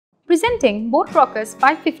Presenting Boat Rockerz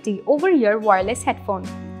 550 over-ear wireless headphone.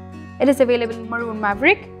 It is available in Maroon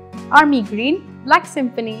Maverick, Army Green, Black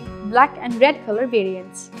Symphony, Black and Red color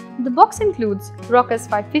variants. The box includes Rockerz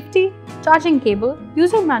 550, charging cable,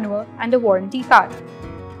 user manual and a warranty card.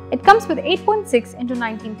 It comes with 8.6 x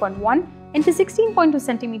 19.1 x 16.2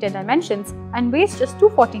 cm dimensions and weighs just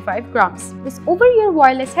 245 grams. This over-ear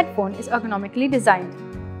wireless headphone is ergonomically designed.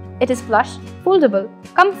 It is plush, foldable,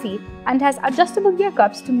 comfy and has adjustable ear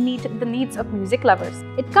cups to meet the needs of music lovers.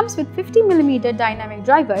 It comes with 50mm dynamic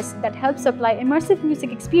drivers that help supply immersive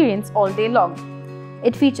music experience all day long.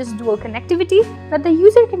 It features dual connectivity that the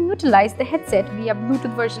user can utilize the headset via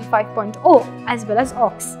Bluetooth version 5.0 as well as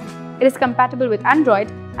aux. It is compatible with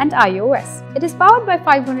Android and iOS. It is powered by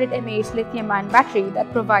 500 mAh lithium-ion battery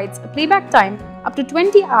that provides a playback time up to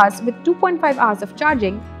 20 hours with 2.5 hours of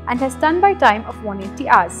charging and has standby time of 180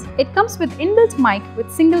 hours. It comes with inbuilt mic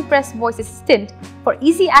with single-press voice assistant for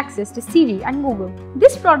easy access to Siri and Google.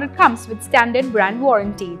 This product comes with standard brand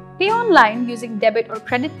warranty. Pay online using debit or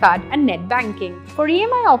credit card and net banking. For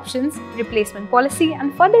EMI options, replacement policy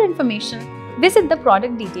and further information, visit the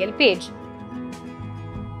product detail page.